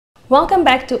Welcome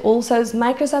back to ALSO's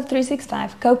Microsoft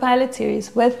 365 Copilot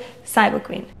series with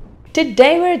Cyberqueen.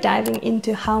 Today we're diving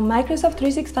into how Microsoft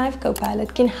 365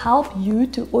 Copilot can help you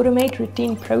to automate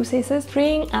routine processes,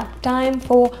 freeing up time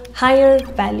for higher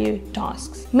value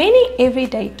tasks. Many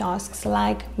everyday tasks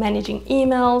like managing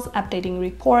emails, updating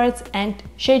reports, and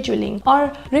scheduling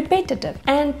are repetitive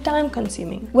and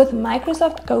time-consuming. With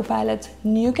Microsoft Copilot's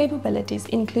new capabilities,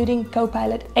 including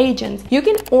Copilot agents, you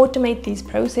can automate these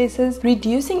processes,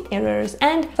 reducing errors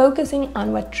and focusing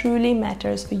on what truly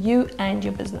matters for you and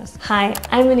your business. Hi,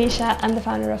 I'm Manisha. I'm the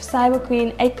founder of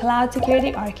Cyberqueen, a cloud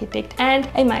security architect and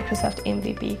a Microsoft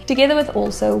MVP. Together with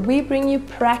ALSO, we bring you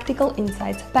practical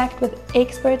insights packed with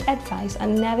expert advice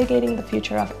on navigating the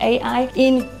future of AI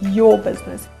in your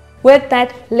business. With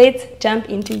that, let's jump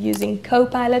into using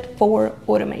Copilot for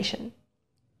automation.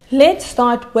 Let's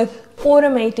start with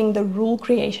automating the rule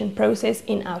creation process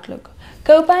in Outlook.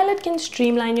 Copilot can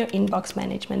streamline your inbox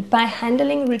management by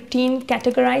handling routine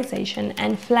categorization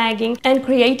and flagging and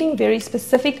creating very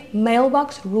specific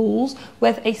mailbox rules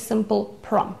with a simple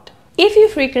prompt. If you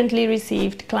frequently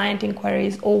received client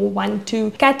inquiries or want to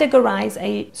categorize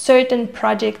a certain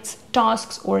project's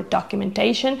tasks or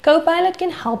documentation, Copilot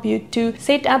can help you to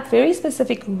set up very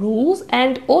specific rules,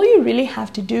 and all you really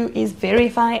have to do is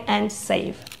verify and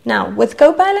save. Now, with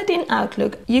Copilot in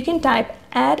Outlook, you can type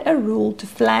add a rule to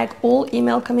flag all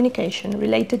email communication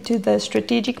related to the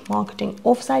strategic marketing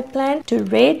offsite plan to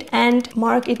red and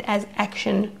mark it as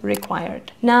action required.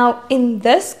 Now, in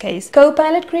this case,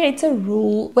 Copilot creates a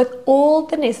rule with all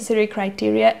the necessary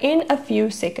criteria in a few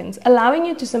seconds, allowing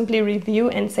you to simply review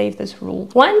and save this rule.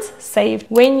 Once saved,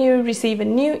 when you receive a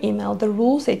new email, the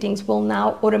rule settings will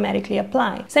now automatically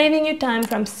apply, saving you time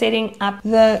from setting up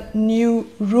the new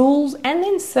rules and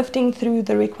then sifting through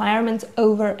the requirements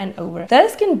over and over.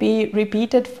 This can be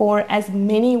repeated for as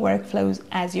many workflows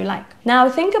as you like. Now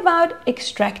think about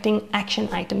extracting action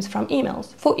items from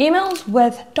emails. For emails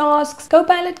with tasks,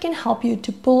 Copilot can help you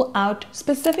to pull out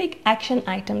specific action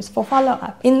items for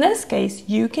follow-up. In this case,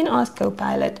 you can ask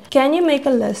Copilot, can you make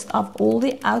a list of all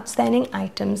the outstanding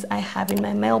items I have in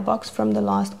my mailbox from the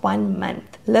last 1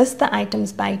 month? List the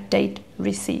items by date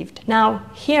received. Now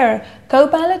here,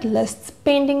 Copilot lists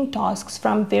pending tasks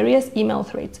from various email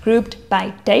threads grouped by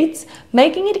dates,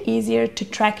 making it easier to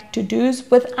track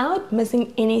to-dos without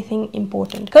missing anything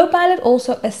important. Copilot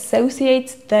also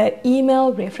associates the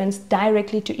email reference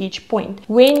directly to each point.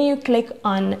 When you click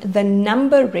on the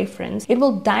number reference, it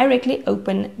will directly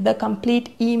open the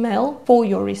complete email for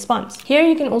your response. Here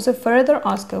you can also further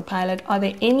ask Copilot, are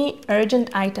there any urgent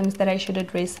items that I should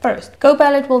address first?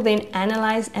 Copilot will then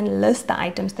analyze and list the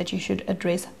items that you should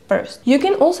address first. You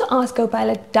can also ask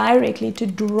Copilot directly to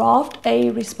draft a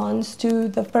response to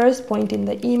the first point in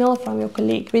the email from your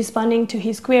colleague responding to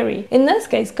his query. In this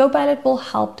case, Copilot will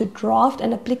help to draft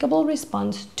an applicable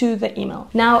response to the email.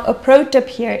 Now, a pro tip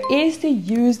here is to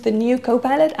use the new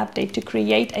Copilot update to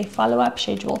create a follow-up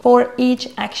schedule for each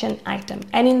action item.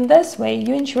 And in this way,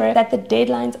 you ensure that the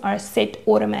deadlines are set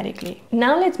automatically.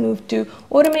 Now let's move to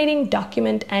automating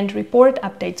document and report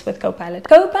updates with Copilot.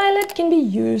 Copilot can be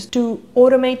used to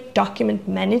automate document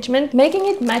management, making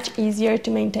it much easier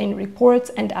to maintain reports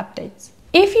and updates.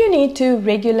 If you need to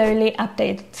regularly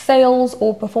update sales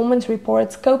or performance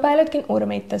reports, Copilot can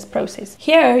automate this process.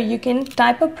 Here, you can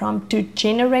type a prompt to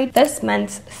generate this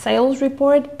month's sales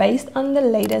report based on the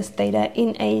latest data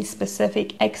in a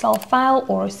specific Excel file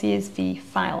or CSV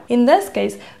file. In this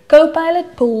case,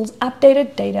 Copilot pulls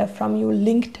updated data from your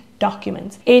linked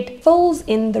documents. It fills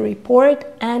in the report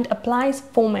and applies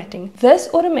formatting. This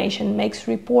automation makes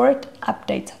report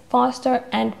updates faster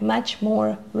and much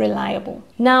more reliable.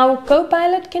 Now,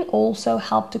 Copilot can also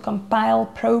help to compile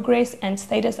progress and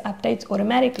status updates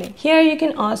automatically. Here you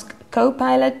can ask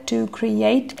Copilot to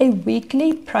create a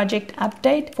weekly project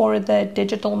update for the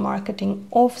digital marketing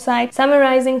offsite,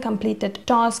 summarizing completed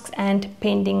tasks and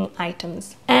pending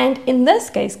items. And in this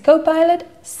case, Copilot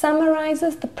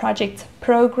summarizes the project's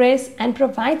progress and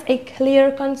provides a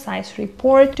clear, concise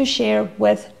report to share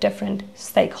with different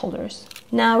stakeholders.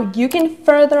 Now, you can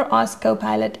further ask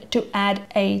Copilot to add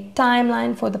a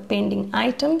timeline for the pending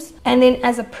items. And then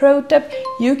as a pro tip,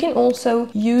 you can also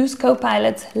use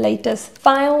Copilot's latest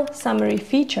file summary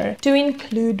feature to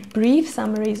include brief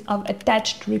summaries of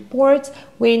attached reports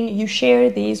when you share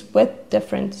these with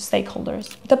different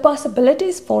stakeholders. The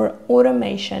possibilities for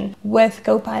automation with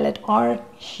Copilot are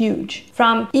huge.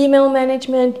 From email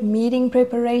management, meeting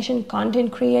preparation,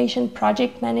 content creation,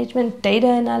 project management, data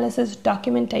analysis,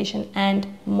 documentation, and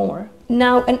more.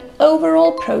 Now, an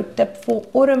overall pro tip for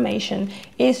automation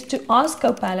is to ask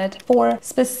Copilot for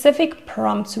specific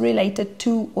prompts related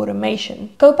to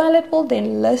automation. Copilot will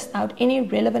then list out any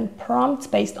relevant prompts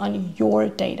based on your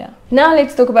data. Now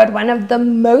let's talk about one of the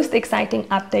most exciting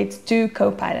updates to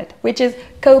Copilot, which is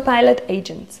Copilot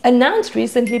agents. Announced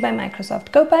recently by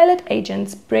Microsoft, Copilot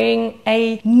agents bring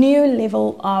a new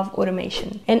level of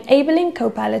automation, enabling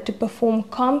Copilot to perform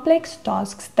complex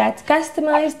tasks that's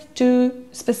customized to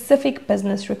specific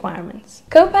business requirements.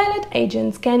 Copilot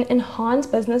agents can enhance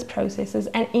business processes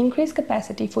and increase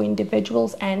capacity for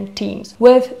individuals and teams.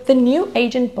 With the new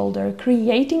agent builder,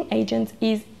 creating agents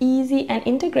is easy and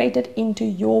integrated into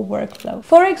your workflow.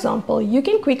 For example, you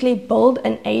can quickly build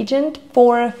an agent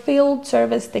for field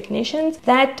service technicians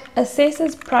that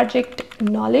assesses project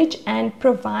knowledge and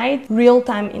provides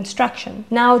real-time instruction.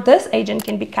 Now, this agent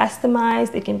can be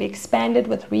customized, it can be expanded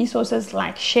with resources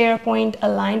like SharePoint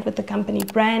aligned with the company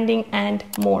branding and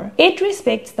more. It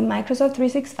respects the Microsoft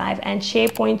 365 and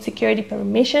SharePoint security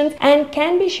permissions and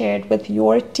can be shared with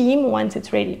your team once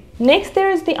it's ready. Next, there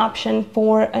is the option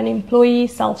for an employee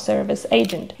self-service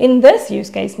agent. In this use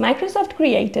case, Microsoft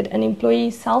created an employee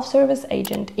self-service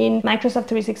agent in Microsoft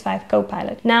 365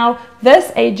 Copilot. Now,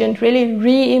 this agent really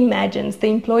reimagines the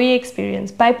employee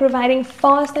experience by providing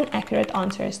fast and accurate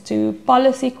answers to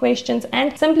policy questions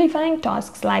and simplifying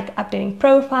tasks like updating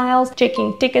profiles,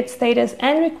 checking ticket status,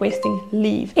 and requesting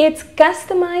leave. It's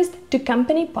customized to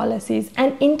company policies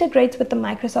and integrates with the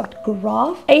Microsoft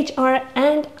Graph, HR,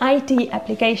 and IT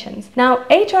applications. Now,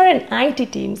 HR and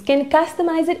IT teams can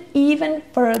customize it even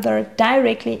further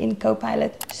directly in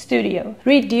Copilot Studio,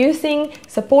 reducing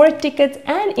support tickets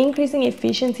and increasing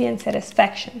efficiency and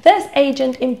satisfaction. This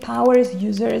agent empowers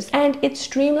users and it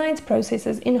streamlines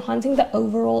processes, enhancing the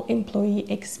overall employee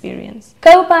experience.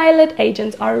 Copilot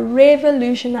agents are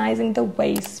revolutionizing the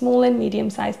way small and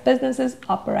medium-sized businesses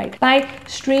operate by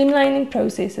streamlining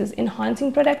processes,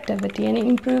 enhancing productivity, and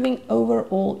improving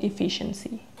overall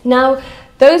efficiency. Now,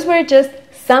 those were just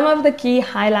some of the key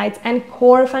highlights and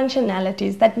core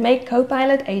functionalities that make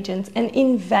Copilot agents an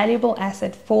invaluable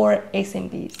asset for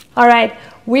SMBs. Alright,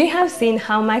 we have seen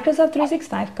how Microsoft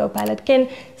 365 Copilot can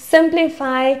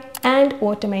simplify and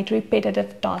automate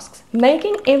repetitive tasks,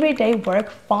 making everyday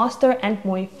work faster and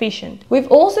more efficient.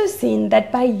 We've also seen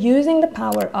that by using the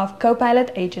power of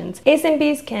Copilot agents,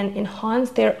 SMBs can enhance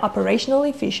their operational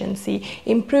efficiency,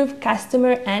 improve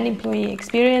customer and employee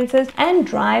experiences, and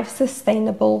drive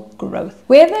sustainable growth.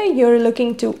 Whether you're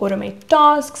looking to automate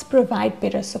tasks, provide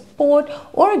better support,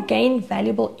 or gain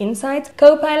valuable insights,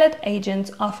 Copilot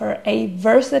agents offer a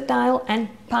versatile and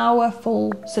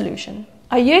powerful solution.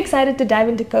 Are you excited to dive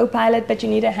into Copilot but you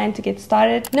need a hand to get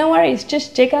started? No worries,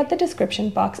 just check out the description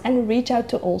box and reach out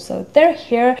to Also. They're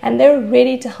here and they're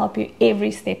ready to help you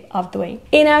every step of the way.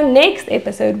 In our next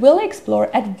episode, we'll explore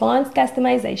advanced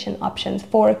customization options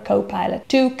for Copilot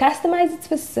to customize it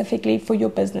specifically for your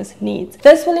business needs.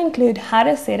 This will include how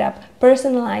to set up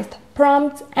personalized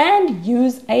prompts and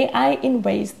use AI in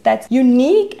ways that's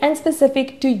unique and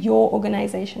specific to your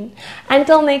organization.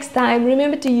 Until next time,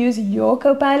 remember to use your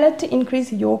Copilot to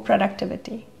increase your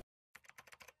productivity.